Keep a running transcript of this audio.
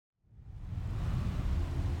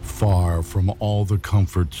Far from all the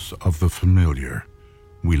comforts of the familiar,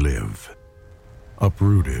 we live.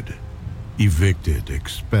 Uprooted, evicted,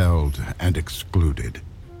 expelled, and excluded.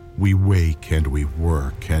 We wake and we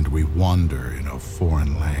work and we wander in a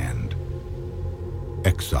foreign land.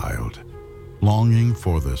 Exiled, longing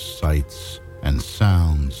for the sights and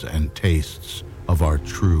sounds and tastes of our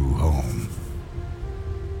true home.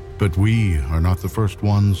 But we are not the first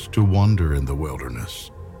ones to wander in the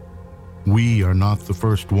wilderness. We are not the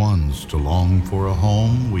first ones to long for a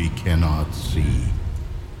home we cannot see.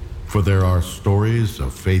 For there are stories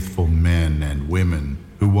of faithful men and women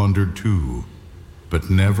who wandered too,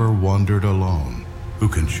 but never wandered alone, who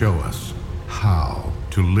can show us how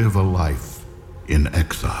to live a life in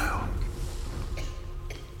exile.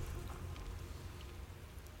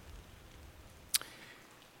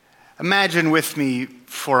 Imagine with me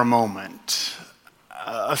for a moment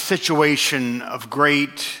a situation of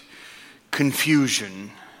great confusion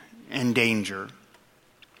and danger.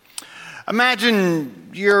 Imagine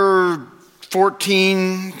you're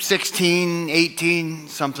 14, 16, 18,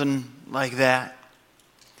 something like that,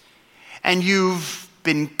 and you've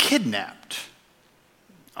been kidnapped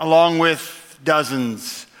along with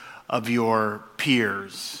dozens of your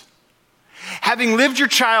peers. Having lived your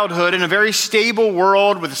childhood in a very stable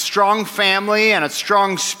world with a strong family and a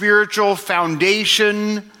strong spiritual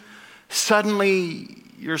foundation, suddenly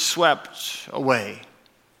you're swept away.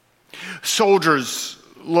 Soldiers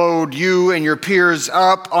load you and your peers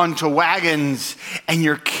up onto wagons, and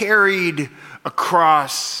you're carried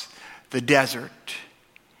across the desert.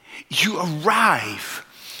 You arrive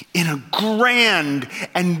in a grand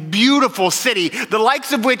and beautiful city, the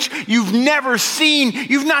likes of which you've never seen,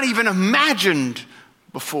 you've not even imagined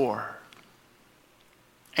before.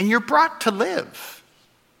 And you're brought to live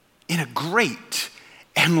in a great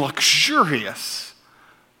and luxurious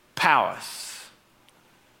palace.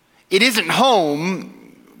 It isn't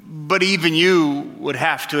home, but even you would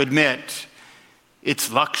have to admit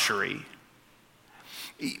it's luxury.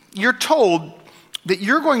 You're told that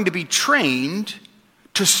you're going to be trained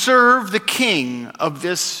to serve the king of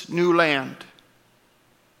this new land.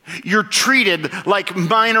 You're treated like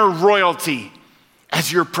minor royalty as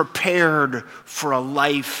you're prepared for a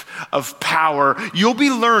life of power. You'll be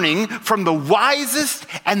learning from the wisest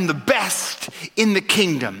and the best in the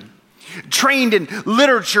kingdom. Trained in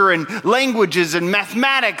literature and languages and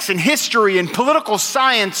mathematics and history and political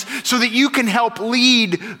science so that you can help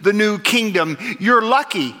lead the new kingdom. You're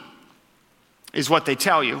lucky, is what they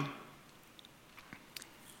tell you.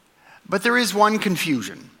 But there is one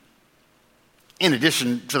confusion, in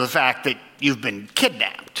addition to the fact that you've been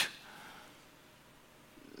kidnapped.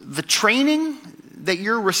 The training that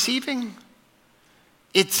you're receiving,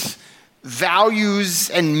 its values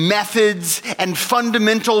and methods and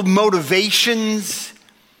fundamental motivations,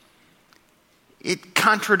 it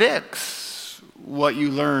contradicts what you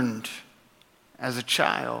learned as a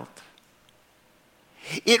child.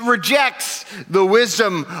 It rejects the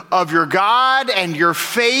wisdom of your God and your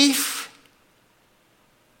faith.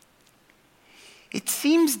 It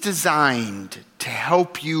seems designed to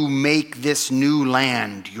help you make this new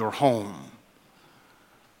land your home,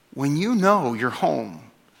 when you know your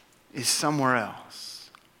home is somewhere else.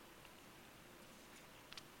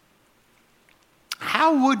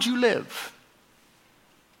 How would you live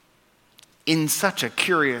in such a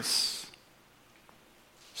curious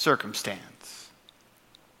circumstance?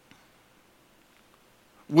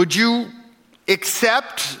 Would you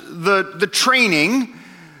accept the training,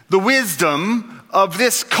 the wisdom of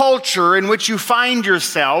this culture in which you find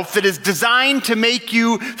yourself that is designed to make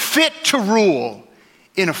you fit to rule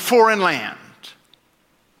in a foreign land?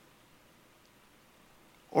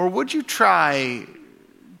 Or would you try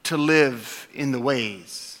to live in the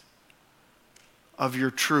ways of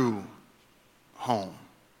your true home?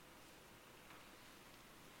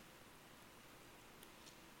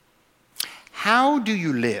 How do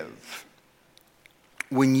you live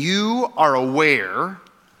when you are aware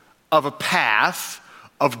of a path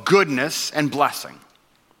of goodness and blessing?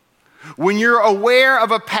 When you're aware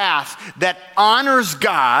of a path that honors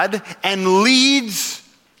God and leads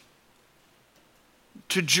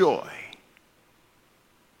to joy?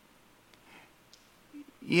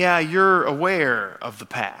 Yeah, you're aware of the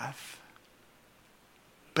path,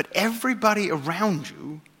 but everybody around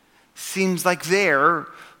you seems like they're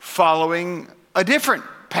following a different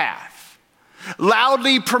path,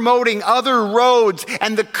 loudly promoting other roads,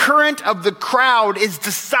 and the current of the crowd is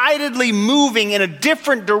decidedly moving in a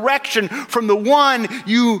different direction from the one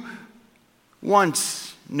you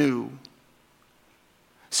once knew.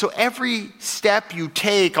 So every step you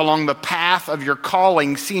take along the path of your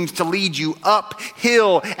calling seems to lead you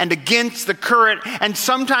uphill and against the current. And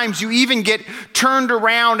sometimes you even get turned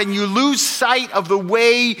around and you lose sight of the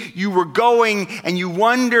way you were going. And you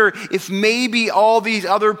wonder if maybe all these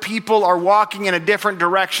other people are walking in a different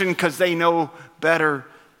direction because they know better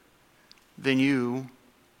than you.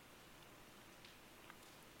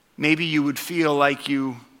 Maybe you would feel like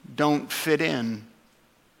you don't fit in.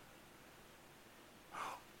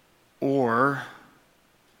 Or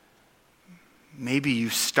maybe you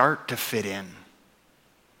start to fit in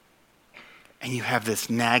and you have this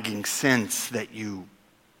nagging sense that you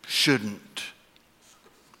shouldn't.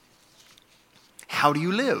 How do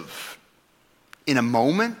you live? In a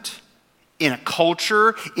moment, in a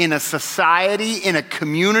culture, in a society, in a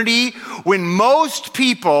community, when most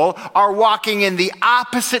people are walking in the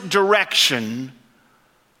opposite direction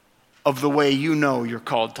of the way you know you're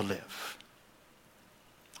called to live,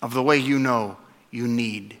 of the way you know you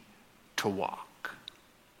need to walk.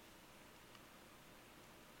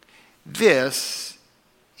 This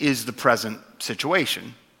is the present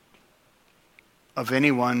situation of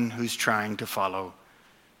anyone who's trying to follow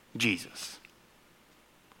Jesus.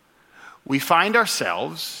 We find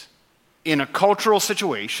ourselves in a cultural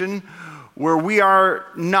situation where we are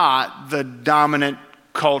not the dominant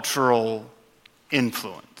cultural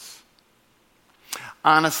influence.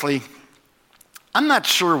 Honestly, I'm not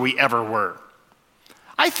sure we ever were.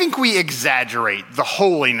 I think we exaggerate the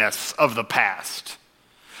holiness of the past.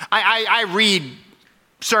 I read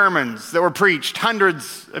sermons that were preached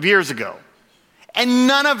hundreds of years ago, and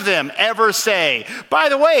none of them ever say, by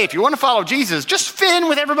the way, if you want to follow Jesus, just fit in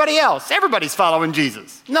with everybody else. Everybody's following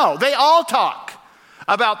Jesus. No, they all talk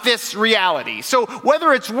about this reality. So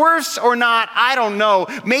whether it's worse or not, I don't know.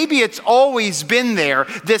 Maybe it's always been there,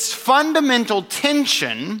 this fundamental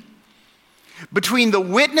tension between the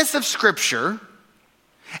witness of Scripture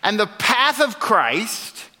and the path of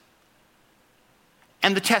Christ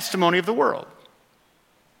and the testimony of the world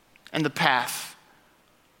and the path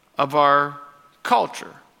of our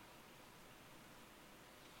culture.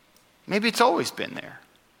 Maybe it's always been there.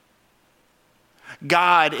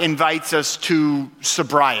 God invites us to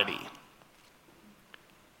sobriety.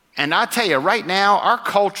 And I'll tell you right now, our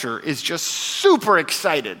culture is just super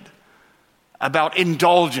excited about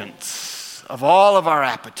indulgence of all of our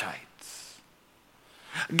appetites.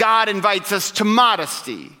 God invites us to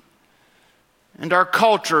modesty, and our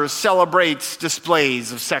culture celebrates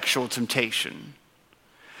displays of sexual temptation.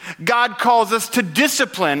 God calls us to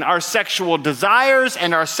discipline our sexual desires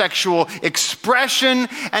and our sexual expression,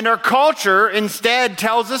 and our culture instead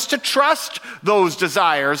tells us to trust those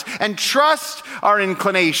desires and trust our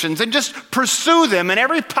inclinations and just pursue them in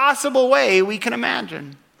every possible way we can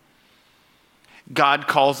imagine. God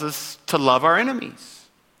calls us to love our enemies,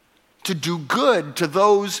 to do good to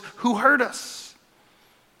those who hurt us.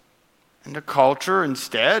 And the culture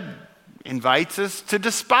instead invites us to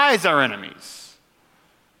despise our enemies,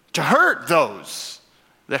 to hurt those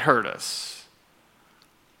that hurt us.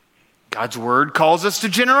 God's word calls us to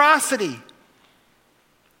generosity.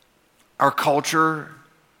 Our culture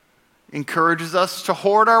encourages us to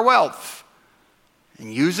hoard our wealth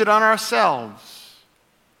and use it on ourselves.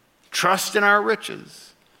 Trust in our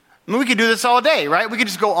riches. I mean, we could do this all day, right? We could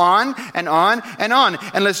just go on and on and on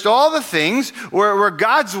and list all the things where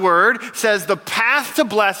God's word says the path to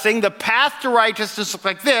blessing, the path to righteousness looks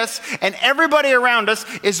like this, and everybody around us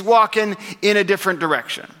is walking in a different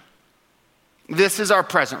direction. This is our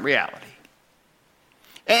present reality.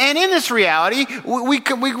 And in this reality,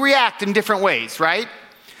 we react in different ways, right?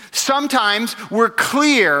 Sometimes we're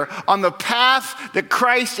clear on the path that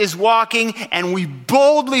Christ is walking and we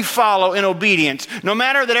boldly follow in obedience, no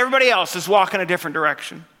matter that everybody else is walking a different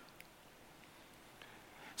direction.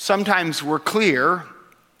 Sometimes we're clear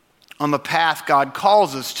on the path God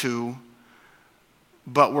calls us to,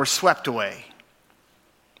 but we're swept away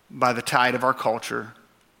by the tide of our culture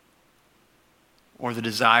or the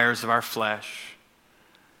desires of our flesh,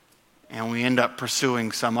 and we end up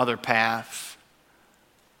pursuing some other path.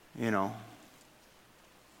 You know,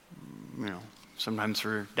 sometimes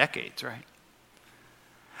for decades, right?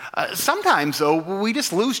 Sometimes, though, we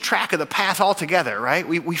just lose track of the path altogether, right?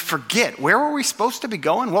 We forget. Where were we supposed to be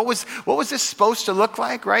going? What was this supposed to look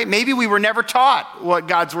like, right? Maybe we were never taught what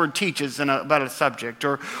God's word teaches about a subject.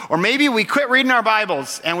 Or maybe we quit reading our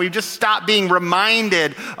Bibles and we just stopped being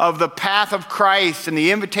reminded of the path of Christ and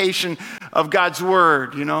the invitation of God's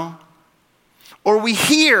word, you know? Or we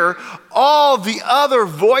hear all the other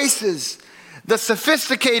voices, the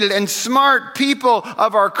sophisticated and smart people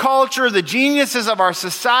of our culture, the geniuses of our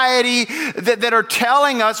society that are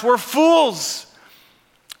telling us we're fools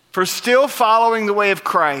for still following the way of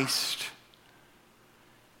Christ.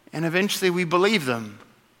 And eventually we believe them.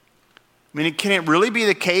 I mean, can it really be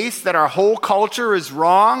the case that our whole culture is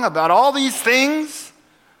wrong about all these things?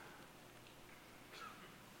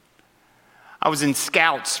 I was in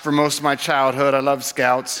Scouts for most of my childhood. I love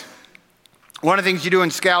Scouts. One of the things you do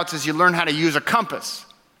in Scouts is you learn how to use a compass.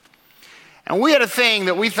 And we had a thing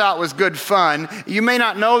that we thought was good fun. You may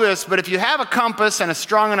not know this, but if you have a compass and a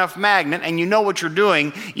strong enough magnet and you know what you're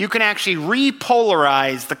doing, you can actually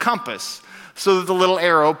repolarize the compass so that the little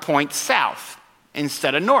arrow points south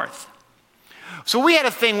instead of north. So we had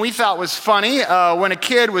a thing we thought was funny when a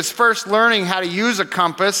kid was first learning how to use a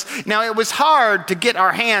compass. Now, it was hard to get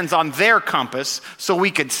our hands on their compass so we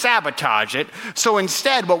could sabotage it. So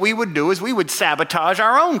instead, what we would do is we would sabotage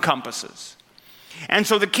our own compasses. And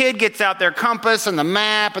so the kid gets out their compass and the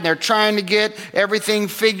map, and they're trying to get everything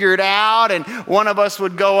figured out. And one of us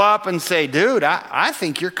would go up and say, dude, I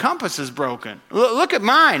think your compass is broken. Look at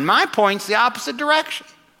mine. My point's the opposite direction.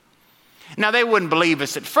 Now, they wouldn't believe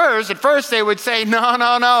us at first. At first, they would say,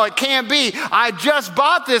 no, it can't be. I just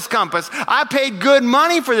bought this compass. I paid good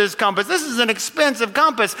money for this compass. This is an expensive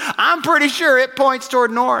compass. I'm pretty sure it points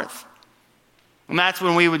toward north. And that's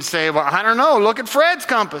when we would say, well, I don't know, look at Fred's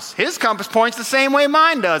compass. His compass points the same way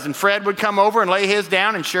mine does. And Fred would come over and lay his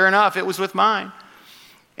down, and sure enough, it was with mine.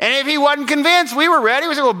 And if he wasn't convinced, we were ready.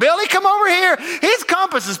 We said, well, Billy, come over here. His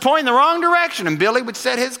compass is pointing the wrong direction. And Billy would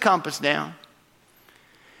set his compass down.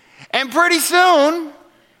 And pretty soon,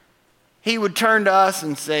 he would turn to us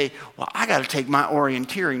and say, well, I got to take my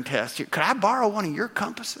orienteering test here. Could I borrow one of your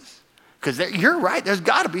compasses? Because you're right, there's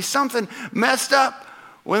got to be something messed up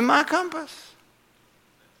with my compass.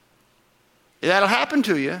 That'll happen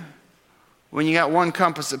to you when you got one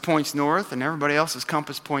compass that points north and everybody else's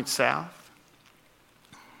compass points south.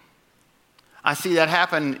 I see that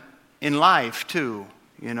happen in life too,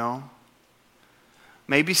 you know.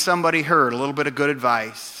 Maybe somebody heard a little bit of good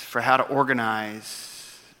advice for how to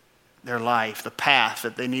organize their life, the path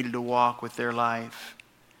that they needed to walk with their life.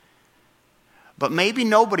 But maybe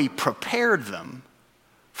nobody prepared them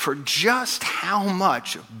for just how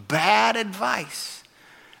much bad advice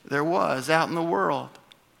there was out in the world.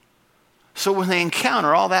 So when they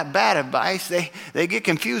encounter all that bad advice, they get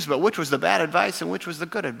confused about which was the bad advice and which was the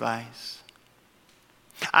good advice.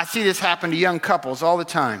 I see this happen to young couples all the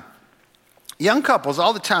time. Young couples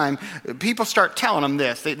all the time, people start telling them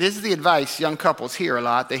this. This is the advice young couples hear a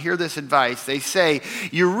lot. They hear this advice. They say,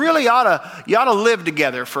 you really ought to live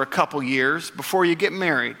together for a couple years before you get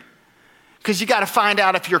married. Because you got to find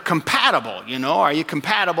out if you're compatible, you know. Are you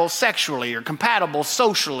compatible sexually or compatible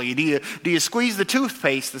socially? Do you squeeze the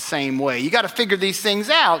toothpaste the same way? You got to figure these things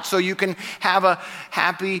out so you can have a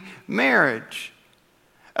happy marriage.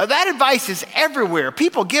 That advice is everywhere.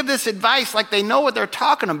 People give this advice like they know what they're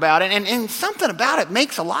talking about. And something about it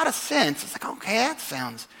makes a lot of sense. It's like, okay, that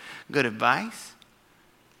sounds good advice.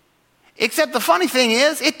 Except the funny thing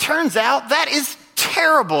is, it turns out that is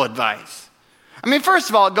terrible advice. I mean, first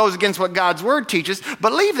of all, it goes against what God's word teaches,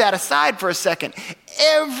 but leave that aside for a second.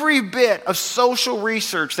 Every bit of social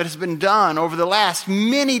research that has been done over the last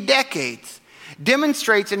many decades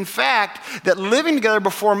demonstrates, in fact, that living together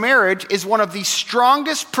before marriage is one of the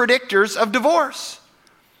strongest predictors of divorce.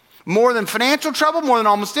 More than financial trouble, more than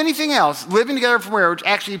almost anything else, living together before marriage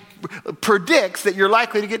actually predicts that you're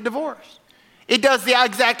likely to get divorced. It does the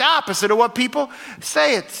exact opposite of what people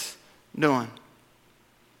say it's doing.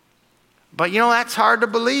 But, you know, that's hard to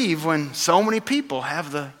believe when so many people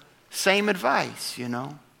have the same advice, you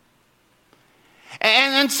know.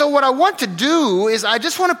 And so what I want to do is I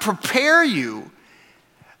just want to prepare you.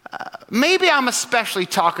 Maybe I'm especially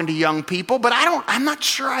talking to young people, but I'm not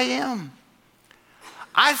sure I am.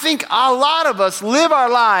 I think a lot of us live our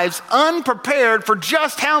lives unprepared for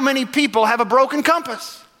just how many people have a broken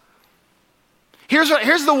compass. Here's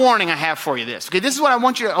the warning I have for you this. Okay, this is what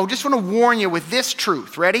I just want to warn you with this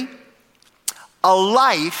truth. Ready? A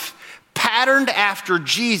life patterned after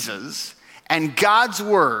Jesus and God's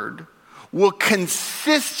word will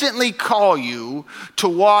consistently call you to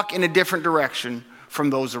walk in a different direction from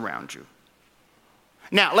those around you.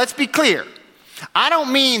 Now, let's be clear. I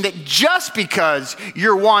don't mean that just because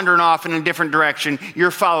you're wandering off in a different direction, you're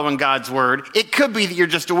following God's word. It could be that you're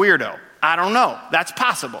just a weirdo. I don't know. That's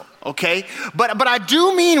possible, okay? But I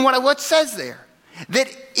do mean what it says there.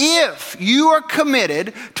 That if you are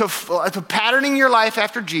committed to patterning your life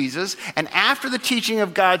after Jesus and after the teaching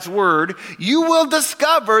of God's word, you will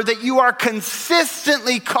discover that you are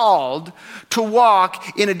consistently called to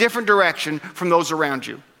walk in a different direction from those around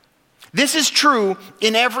you. This is true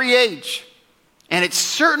in every age, and it's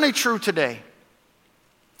certainly true today.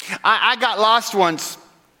 I got lost once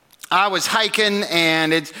I was hiking,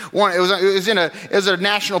 and it was a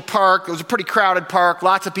national park. It was a pretty crowded park.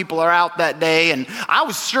 Lots of people are out that day, and I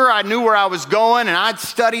was sure I knew where I was going, and I'd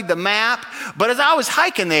studied the map. But as I was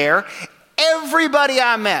hiking there, everybody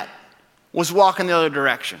I met was walking the other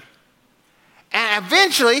direction. And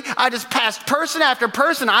eventually, I just passed person after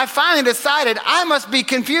person. I finally decided I must be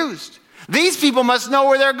confused. These people must know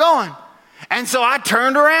where they're going. And so I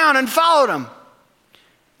turned around and followed them.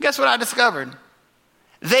 Guess what I discovered?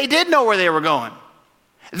 They did know where they were going.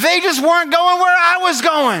 They just weren't going where I was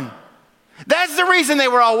going. That's the reason they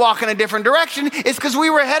were all walking a different direction. It's because we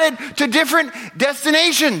were headed to different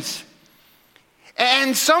destinations.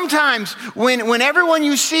 And sometimes when everyone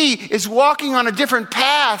you see is walking on a different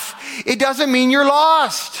path, it doesn't mean you're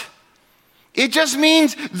lost. It just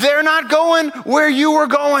means they're not going where you were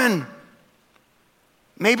going.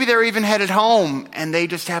 Maybe they're even headed home and they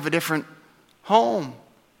just have a different home.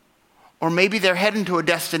 Or maybe they're heading to a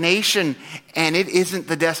destination and it isn't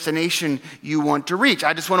the destination you want to reach.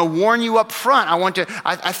 I just want to warn you up front.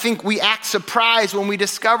 I think we act surprised when we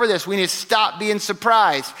discover this. We need to stop being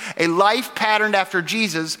surprised. A life patterned after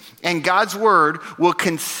Jesus and God's word will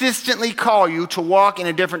consistently call you to walk in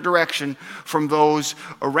a different direction from those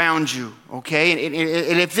around you. Okay?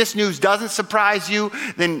 And if this news doesn't surprise you,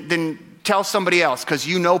 then tell somebody else, because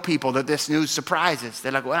you know people that this news surprises.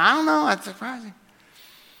 They're like, well, I don't know, that's surprising.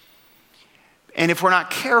 And if we're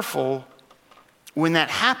not careful, when that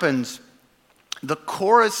happens, the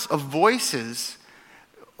chorus of voices,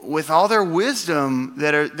 with all their wisdom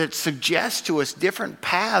that suggest to us different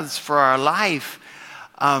paths for our life,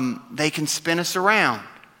 they can spin us around.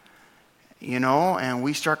 And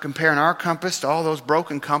we start comparing our compass to all those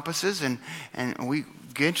broken compasses, and we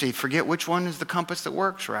eventually forget which one is the compass that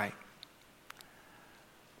works right.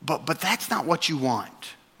 But that's not what you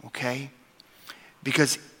want, okay?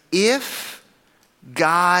 Because if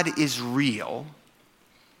God is real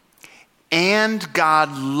and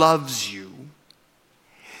God loves you,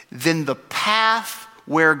 then the path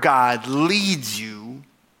where God leads you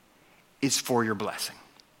is for your blessing.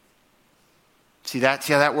 See how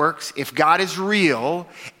that works? If God is real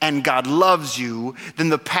and God loves you, then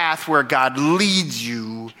the path where God leads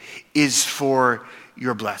you is for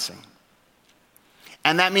your blessing.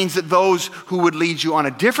 And that means that those who would lead you on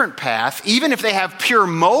a different path, even if they have pure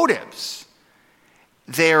motives,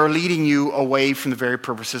 they are leading you away from the very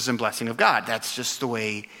purposes and blessing of God. That's just the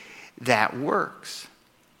way that works.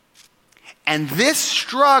 And this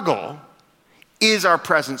struggle is our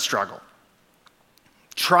present struggle.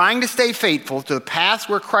 Trying to stay faithful to the path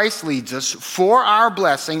where Christ leads us for our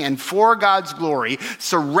blessing and for God's glory,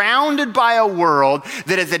 surrounded by a world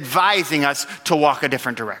that is advising us to walk a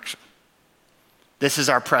different direction. This is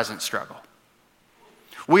our present struggle.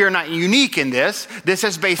 We are not unique in this. This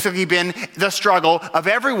has basically been the struggle of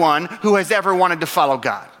everyone who has ever wanted to follow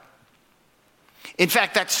God. In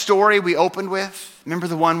fact, that story we opened with, remember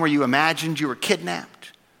the one where you imagined you were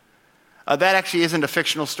kidnapped? That actually isn't a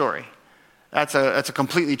fictional story. That's a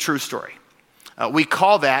completely true story. We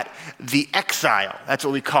call that the exile. That's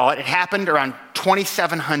what we call it. It happened around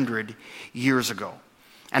 2,700 years ago.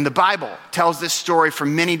 And the Bible tells this story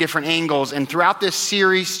from many different angles. And throughout this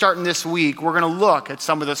series, starting this week, we're going to look at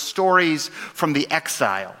some of the stories from the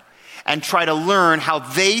exile and try to learn how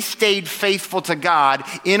they stayed faithful to God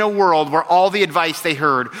in a world where all the advice they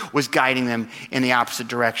heard was guiding them in the opposite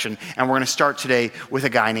direction. And we're going to start today with a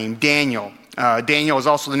guy named Daniel. Daniel is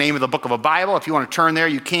also the name of the book of a Bible. If you want to turn there,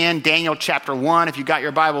 you can. Daniel chapter 1, if you got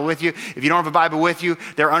your Bible with you. If you don't have a Bible with you,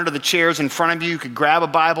 they're under the chairs in front of you. You could grab a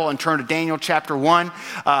Bible and turn to Daniel chapter 1.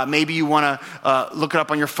 Maybe you want to look it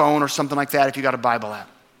up on your phone or something like that if you got a Bible app.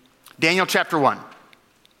 Daniel chapter 1.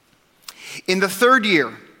 In the 3rd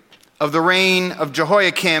year of the reign of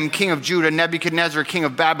Jehoiakim, king of Judah, Nebuchadnezzar, king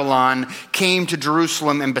of Babylon, came to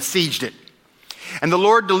Jerusalem and besieged it. And the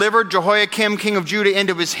Lord delivered Jehoiakim, king of Judah,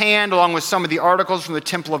 into his hand, along with some of the articles from the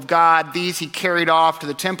temple of God. These he carried off to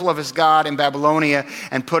the temple of his God in Babylonia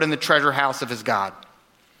and put in the treasure house of his God.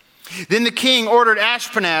 Then the king ordered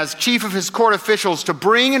Ashpenaz, chief of his court officials, to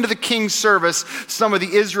bring into the king's service some of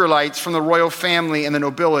the Israelites from the royal family and the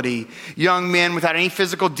nobility, young men without any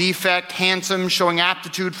physical defect, handsome, showing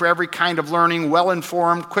aptitude for every kind of learning,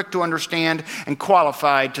 well-informed, quick to understand, and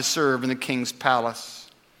qualified to serve in the king's palace.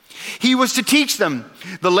 He was to teach them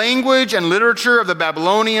the language and literature of the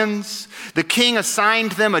Babylonians. The king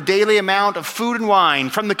assigned them a daily amount of food and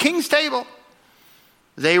wine from the king's table.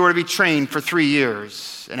 They were to be trained for 3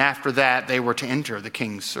 years, and after that they were to enter the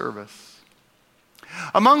king's service.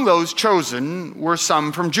 Among those chosen were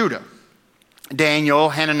some from Judah: Daniel,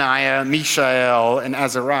 Hananiah, Mishael, and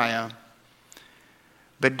Azariah.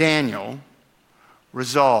 But Daniel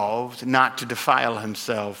resolved not to defile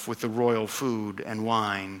himself with the royal food and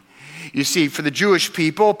wine. You see, for the Jewish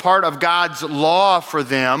people, part of God's law for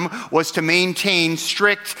them was to maintain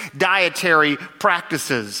strict dietary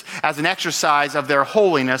practices as an exercise of their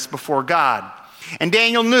holiness before God. And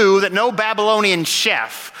Daniel knew that no Babylonian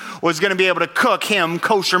chef was going to be able to cook him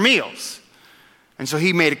kosher meals. And so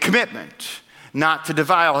he made a commitment not to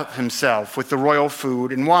defile himself with the royal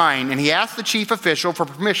food and wine. And he asked the chief official for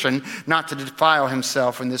permission not to defile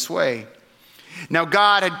himself in this way. Now,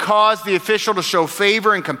 God had caused the official to show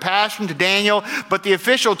favor and compassion to Daniel, but the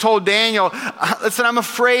official told Daniel, listen, I'm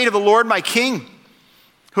afraid of the Lord my king,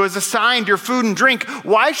 who has assigned your food and drink.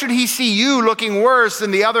 Why should he see you looking worse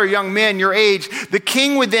than the other young men your age? The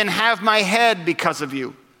king would then have my head because of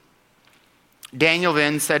you. Daniel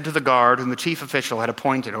then said to the guard whom the chief official had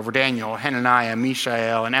appointed over Daniel, Hananiah,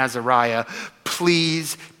 Mishael, and Azariah,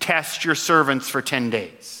 please test your servants for 10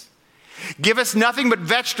 days. Give us nothing but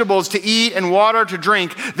vegetables to eat and water to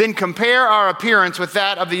drink. Then compare our appearance with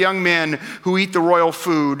that of the young men who eat the royal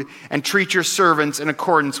food, and treat your servants in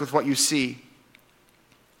accordance with what you see.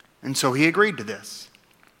 And so he agreed to this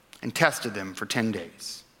and tested them for 10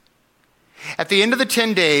 days. At the end of the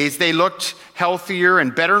 10 days, they looked healthier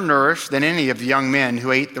and better nourished than any of the young men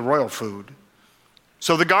who ate the royal food.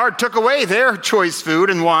 So the guard took away their choice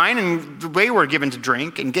food and wine and they were given to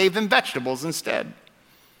drink, and gave them vegetables instead.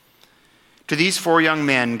 To these 4 young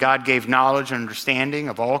men, God gave knowledge and understanding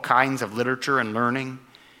of all kinds of literature and learning.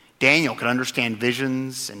 Daniel could understand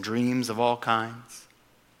visions and dreams of all kinds.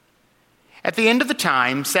 At the end of the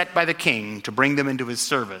time set by the king to bring them into his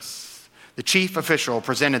service, the chief official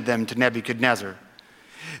presented them to Nebuchadnezzar.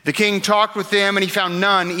 The king talked with them, and he found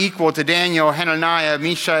none equal to Daniel, Hananiah,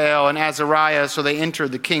 Mishael, and Azariah, so they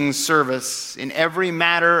entered the king's service. In every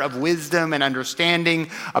matter of wisdom and understanding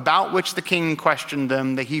about which the king questioned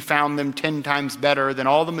them, that he found them 10 times better than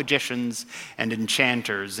all the magicians and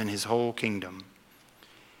enchanters in his whole kingdom.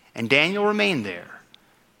 And Daniel remained there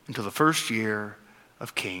until the first year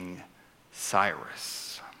of King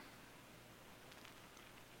Cyrus.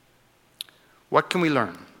 What can we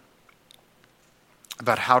learn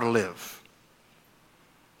about how to live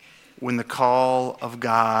when the call of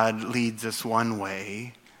God leads us one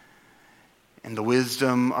way and the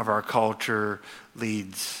wisdom of our culture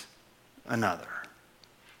leads another?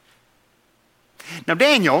 Now,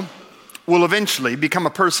 Daniel will eventually become a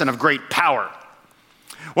person of great power.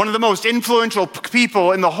 One of the most influential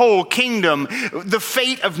people in the whole kingdom. The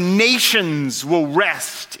fate of nations will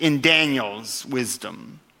rest in Daniel's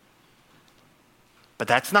wisdom. But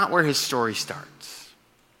that's not where his story starts.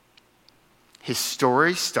 His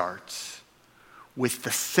story starts with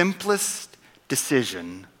the simplest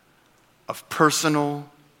decision of personal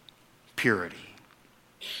purity.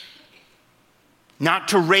 Not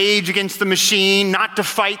to rage against the machine, not to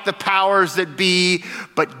fight the powers that be,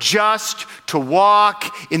 but just to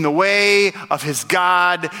walk in the way of his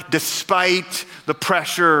God despite the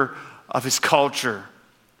pressure of his culture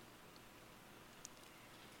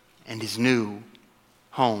and his new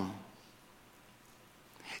home.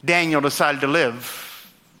 Daniel decided to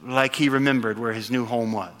live like he remembered where his new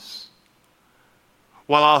home was,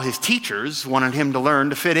 while all his teachers wanted him to learn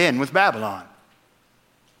to fit in with Babylon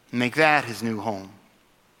and make that his new home.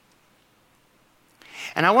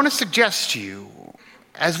 And I want to suggest to you,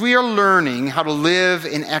 as we are learning how to live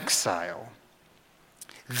in exile,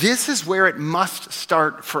 this is where it must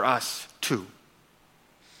start for us too,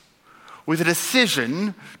 with a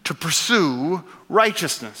decision to pursue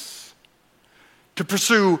righteousness, to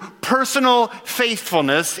pursue personal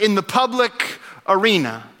faithfulness in the public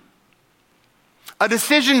arena, a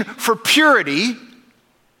decision for purity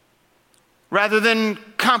rather than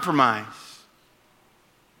compromise.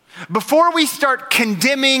 Before we start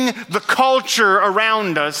condemning the culture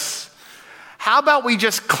around us, how about we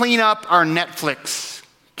just clean up our Netflix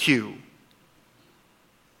queue?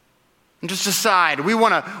 And just decide we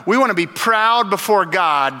want to be proud before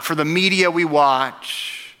God for the media we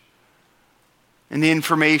watch and the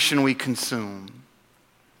information we consume.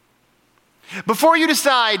 Before you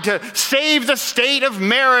decide to save the state of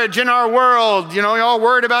marriage in our world, you're all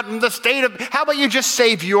worried about the state of, how about you just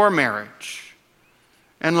save your marriage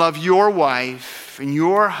and love your wife and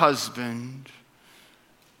your husband?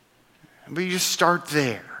 But you just start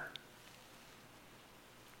there.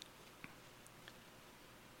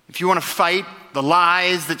 If you want to fight the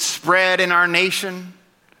lies that spread in our nation,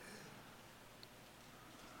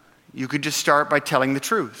 you could just start by telling the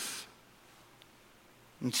truth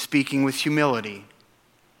and speaking with humility.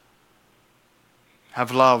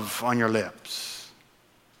 Have love on your lips.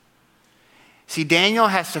 See, Daniel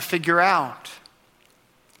has to figure out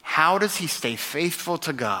how does he stay faithful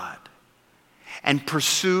to God and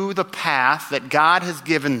pursue the path that God has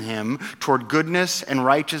given him toward goodness and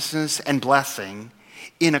righteousness and blessing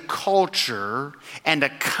in a culture and a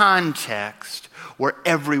context where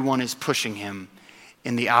everyone is pushing him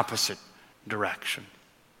in the opposite direction?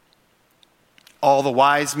 All the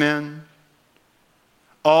wise men,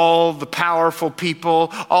 all the powerful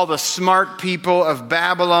people, all the smart people of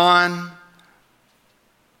Babylon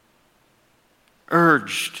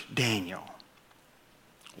urged Daniel,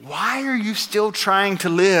 why are you still trying to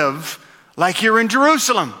live like you're in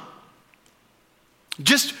Jerusalem?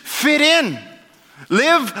 Just fit in.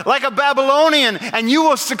 Live like a Babylonian and you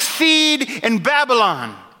will succeed in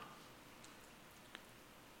Babylon.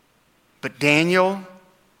 But Daniel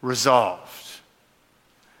resolved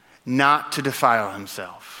not to defile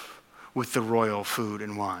himself with the royal food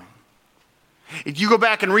and wine. If you go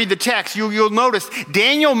back and read the text, you'll notice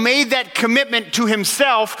Daniel made that commitment to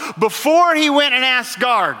himself before he went and asked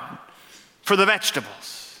guard for the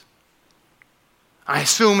vegetables. I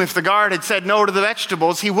assume if the guard had said no to the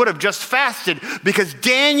vegetables, he would have just fasted because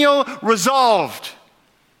Daniel resolved.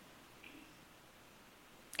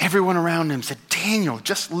 Everyone around him said, Daniel,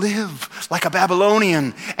 just live like a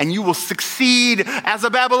Babylonian and you will succeed as a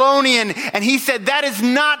Babylonian. And he said, that is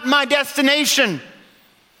not my destination.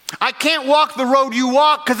 I can't walk the road you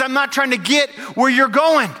walk because I'm not trying to get where you're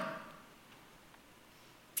going.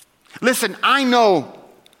 Listen, I know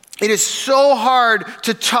it is so hard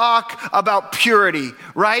to talk about purity,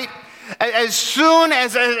 right? As soon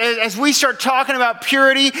as we start talking about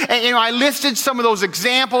purity, and I listed some of those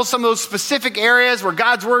examples, some of those specific areas where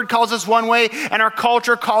God's word calls us one way and our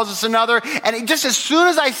culture calls us another. And just as soon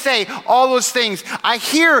as I say all those things, I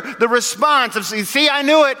hear the response of, see, I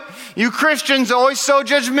knew it. You Christians are always so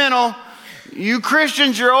judgmental. You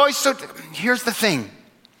Christians, you're always so... Here's the thing.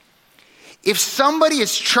 If somebody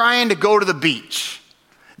is trying to go to the beach,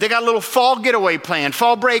 they got a little fall getaway planned,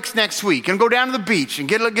 fall breaks next week, and go down to the beach and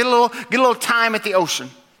get a little time at the ocean.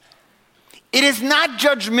 It is not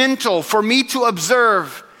judgmental for me to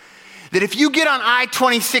observe that if you get on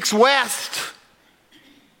I-26 West,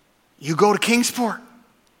 you go to Kingsport,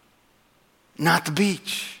 not the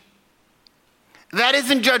beach. That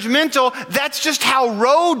isn't judgmental. That's just how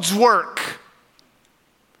roads work.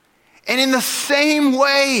 And in the same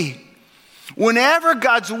way, whenever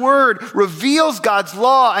God's word reveals God's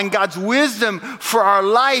law and God's wisdom for our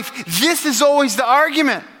life, this is always the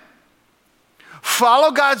argument.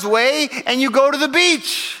 Follow God's way and you go to the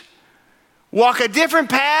beach. Walk a different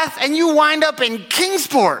path and you wind up in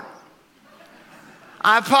Kingsport.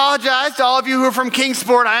 I apologize to all of you who are from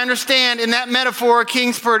Kingsport. I understand in that metaphor,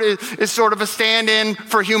 Kingsport is sort of a stand-in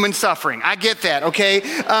for human suffering. I get that, okay?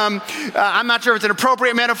 I'm not sure if it's an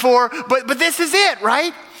appropriate metaphor, but this is it,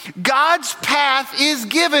 right? God's path is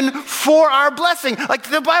given for our blessing. Like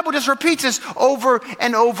the Bible just repeats this over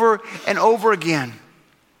and over and over again.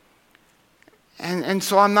 And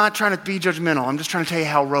so I'm not trying to be judgmental. I'm just trying to tell you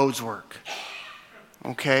how roads work.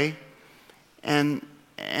 Okay? And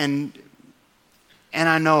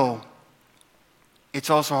I know it's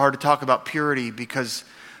also hard to talk about purity because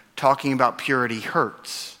talking about purity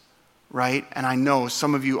hurts. Right? And I know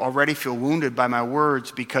some of you already feel wounded by my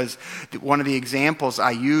words because one of the examples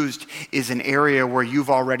I used is an area where you've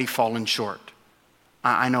already fallen short.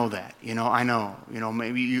 I know that, I know,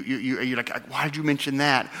 maybe you're like, why did you mention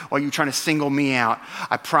that? Or are you trying to single me out?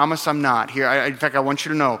 I promise I'm not. In fact, I want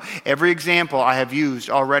you to know, every example I have used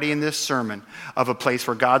already in this sermon of a place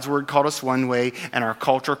where God's word called us one way and our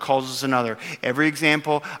culture calls us another, every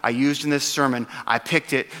example I used in this sermon, I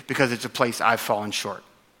picked it because it's a place I've fallen short.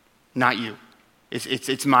 Not you.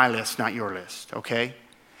 It's my list, not your list, okay?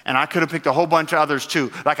 And I could have picked a whole bunch of others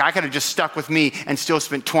too. Like I could have just stuck with me and still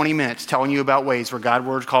spent 20 minutes telling you about ways where God's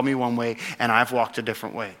word called me one way and I've walked a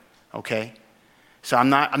different way, okay? So I'm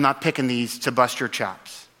not picking these to bust your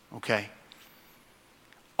chops, okay?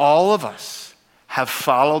 All of us have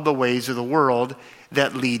followed the ways of the world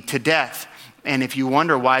that lead to death. And if you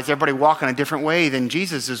wonder why is everybody walking a different way than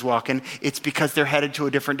Jesus is walking, it's because they're headed to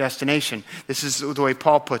a different destination. This is the way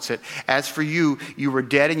Paul puts it. As for you, you were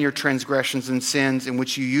dead in your transgressions and sins in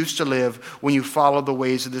which you used to live when you followed the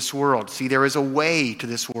ways of this world. See, there is a way to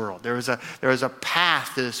this world. There is a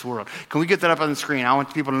path to this world. Can we get that up on the screen? I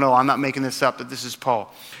want people to know I'm not making this up, that this is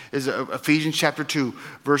Paul. This is Ephesians chapter 2,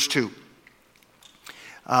 verse 2.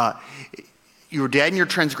 You were dead in your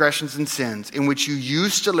transgressions and sins in which you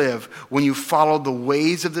used to live when you followed the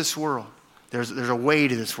ways of this world. There's a way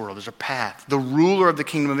to this world. There's a path. The ruler of the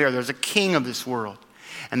kingdom of air. There's a king of this world.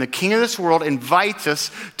 And the king of this world invites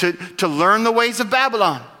us to learn the ways of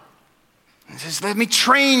Babylon. He says, let me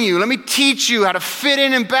train you. Let me teach you how to fit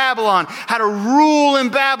in Babylon, how to rule in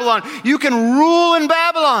Babylon. You can rule in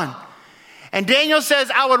Babylon. And Daniel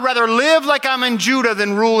says, I would rather live like I'm in Judah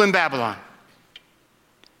than rule in Babylon.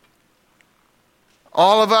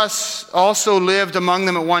 All of us also lived among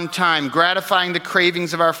them at one time, gratifying the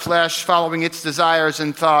cravings of our flesh, following its desires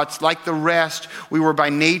and thoughts. Like the rest, we were by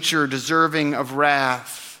nature deserving of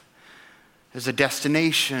wrath. There's a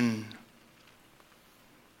destination.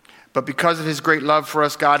 But because of his great love for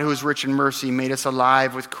us, God, who is rich in mercy, made us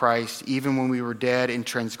alive with Christ, even when we were dead in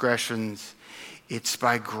transgressions. It's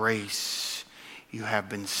by grace you have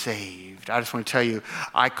been saved. I just want to tell you,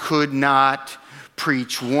 I could not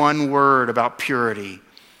preach one word about purity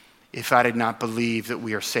if I did not believe that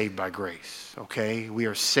we are saved by grace, okay? We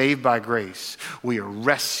are saved by grace. We are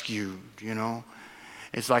rescued, you know?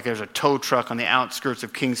 It's like there's a tow truck on the outskirts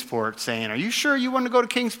of Kingsport saying, are you sure you want to go to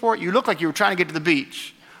Kingsport? You look like you were trying to get to the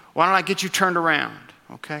beach. Why don't I get you turned around,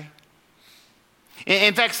 okay?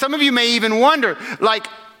 In fact, some of you may even wonder, like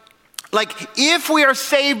if we are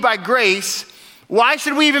saved by grace, why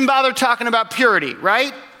should we even bother talking about purity,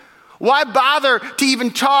 right? Why bother to even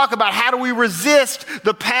talk about how do we resist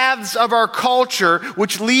the paths of our culture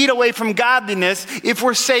which lead away from godliness if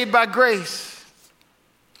we're saved by grace?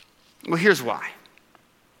 Well, here's why.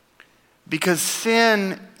 Because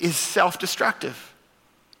sin is self-destructive,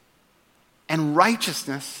 and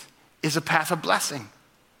righteousness is a path of blessing.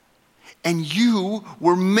 And you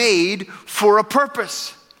were made for a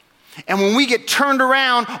purpose. And when we get turned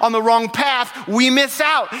around on the wrong path, we miss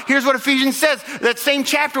out. Here's what Ephesians says. That same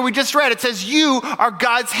chapter we just read, it says, you are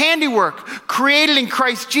God's handiwork, created in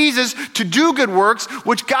Christ Jesus to do good works,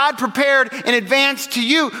 which God prepared in advance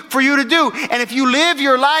for you to do. And if you live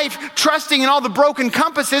your life trusting in all the broken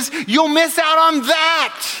compasses, you'll miss out on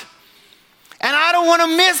that. And I don't want to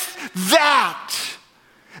miss that.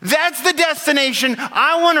 That's the destination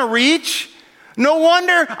I want to reach. No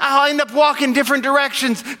wonder I'll end up walking different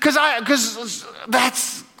directions because I'm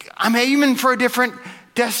aiming for a different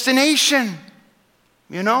destination,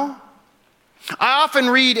 you know? I often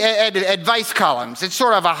read advice columns. It's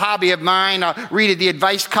sort of a hobby of mine. I'll read the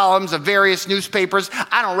advice columns of various newspapers.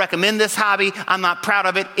 I don't recommend this hobby. I'm not proud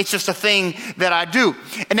of it. It's just a thing that I do.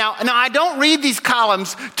 And now I don't read these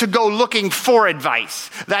columns to go looking for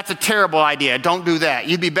advice. That's a terrible idea. Don't do that.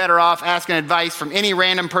 You'd be better off asking advice from any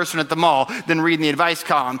random person at the mall than reading the advice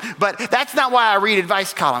column. But that's not why I read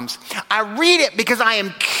advice columns. I read it because I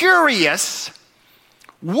am curious,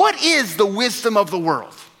 what is the wisdom of the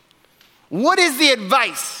world? What is the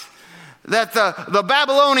advice that the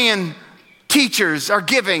Babylonian teachers are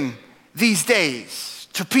giving these days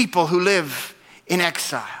to people who live in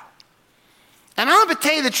exile? And I'm going to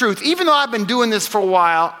tell you the truth, even though I've been doing this for a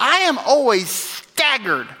while, I am always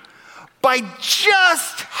staggered by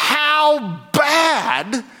just how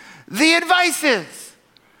bad the advice is.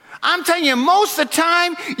 I'm telling you, most of the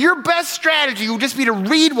time, your best strategy will just be to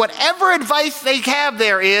read whatever advice they have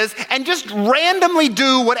there is and just randomly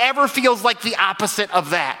do whatever feels like the opposite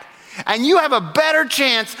of that. And you have a better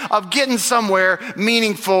chance of getting somewhere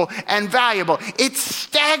meaningful and valuable. It's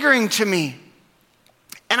staggering to me.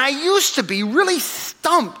 And I used to be really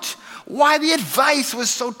stumped why the advice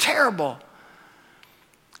was so terrible.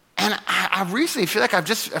 And I recently feel like I've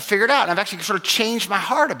just figured out, and I've actually sort of changed my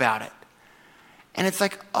heart about it. And it's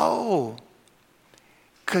like, oh,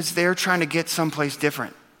 because they're trying to get someplace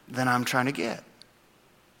different than I'm trying to get.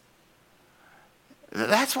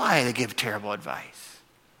 That's why they give terrible advice.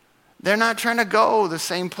 They're not trying to go the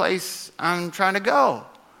same place I'm trying to go.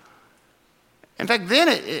 In fact, then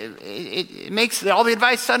it makes all the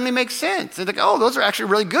advice suddenly makes sense. It's like, oh, those are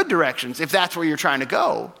actually really good directions if that's where you're trying to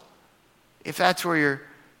go. If that's where you're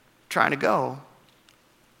trying to go,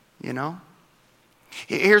 you know.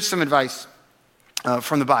 Here's some advice.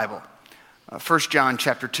 From the Bible, 1 John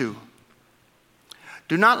chapter 2.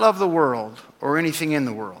 Do not love the world or anything in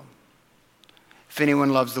the world. If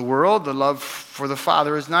anyone loves the world, the love for the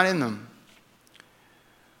Father is not in them.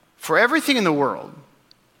 For everything in the world,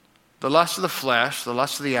 the lust of the flesh, the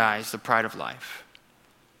lust of the eyes, the pride of life,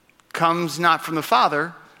 comes not from the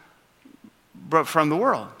Father, but from the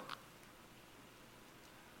world.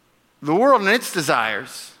 The world and its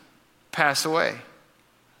desires pass away.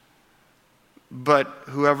 But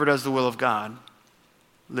whoever does the will of God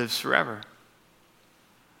lives forever.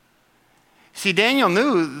 See, Daniel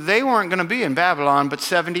knew they weren't going to be in Babylon but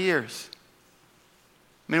 70 years.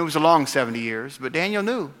 I mean, it was a long 70 years, but Daniel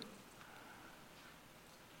knew.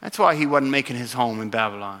 That's why he wasn't making his home in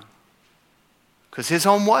Babylon. Because his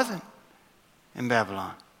home wasn't in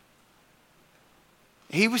Babylon.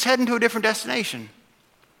 He was heading to a different destination.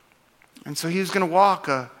 And so he was going to walk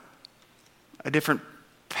a a different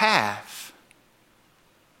path.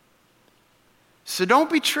 So don't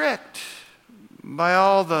be tricked by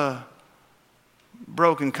all the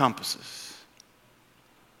broken compasses.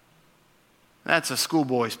 That's a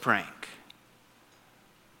schoolboy's prank.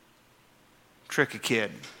 Trick a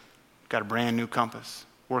kid. Got a brand new compass.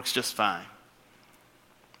 Works just fine.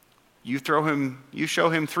 You show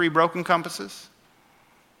him 3 broken compasses,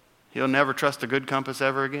 he'll never trust a good compass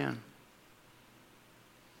ever again.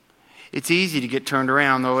 It's easy to get turned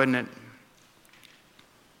around though, isn't it?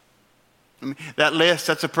 I mean, that list,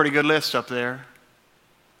 that's a pretty good list up there.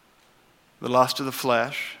 The lust of the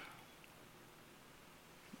flesh,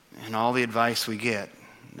 and all the advice we get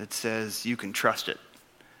that says you can trust it,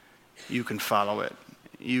 you can follow it,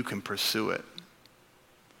 you can pursue it.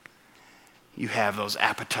 You have those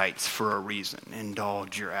appetites for a reason.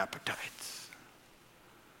 Indulge your appetites.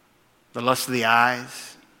 The lust of the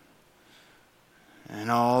eyes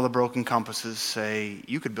and all the broken compasses say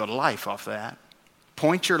you could build a life off that.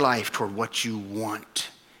 Point your life toward what you want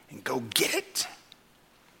and go get it.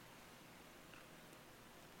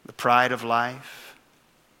 The pride of life.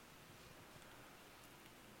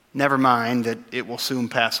 Never mind that it will soon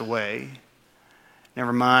pass away.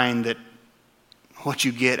 Never mind that what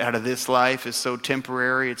you get out of this life is so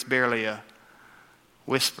temporary, it's barely a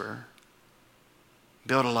whisper.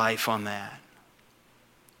 Build a life on that.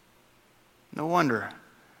 No wonder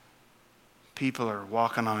people are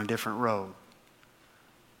walking on a different road.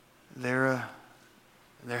 They're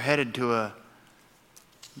headed to a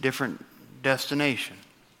different destination.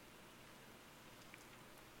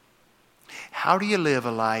 How do you live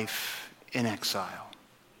a life in exile?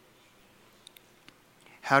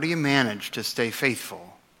 How do you manage to stay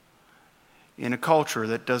faithful in a culture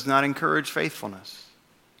that does not encourage faithfulness?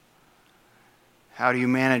 How do you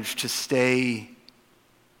manage to stay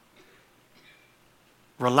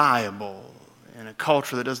reliable in a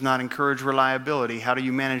culture that does not encourage reliability? How do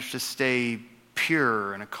you manage to stay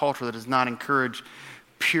pure in a culture that does not encourage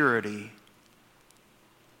purity?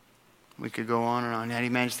 We could go on and on. How do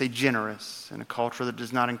you manage to stay generous in a culture that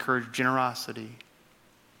does not encourage generosity?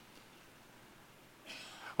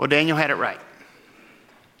 Well, Daniel had it right.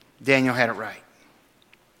 Daniel had it right.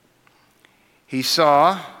 He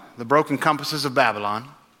saw the broken compasses of Babylon.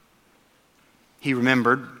 He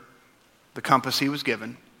remembered the compass he was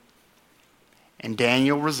given. And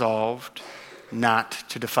Daniel resolved not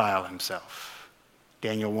to defile himself.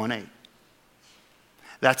 Daniel 1:8.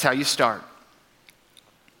 That's how you start.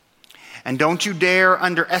 And don't you dare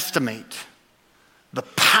underestimate the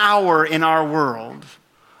power in our world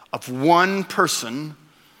of one person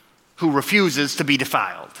who refuses to be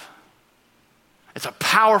defiled. It's a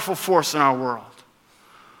powerful force in our world.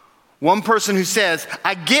 One person who says,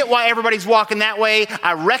 I get why everybody's walking that way.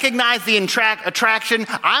 I recognize the attraction.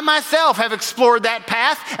 I myself have explored that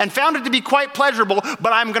path and found it to be quite pleasurable,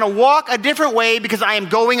 but I'm going to walk a different way because I am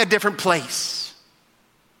going a different place.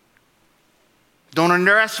 Don't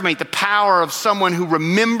underestimate the power of someone who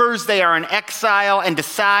remembers they are in exile and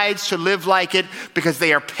decides to live like it because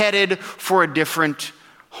they are petted for a different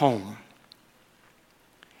home.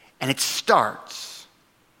 And it starts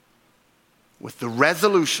with the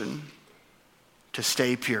resolution to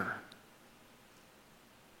stay pure.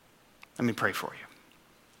 Let me pray for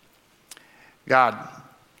you. God,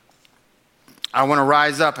 I want to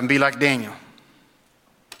rise up and be like Daniel.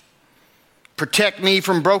 Protect me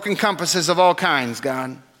from broken compasses of all kinds,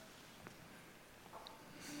 God.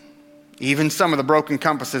 Even some of the broken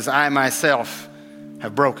compasses I myself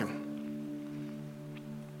have broken.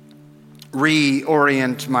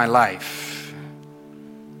 Reorient my life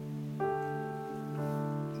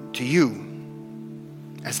to you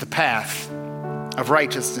as the path of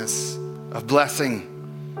righteousness, of blessing,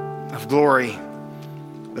 of glory,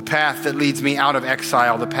 the path that leads me out of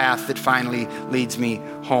exile, the path that finally leads me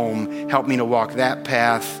home. Help me to walk that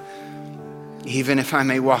path, even if I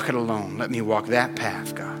may walk it alone. Let me walk that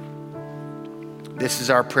path, God. This is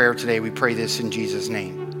our prayer today. We pray this in Jesus'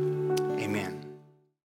 name. Amen.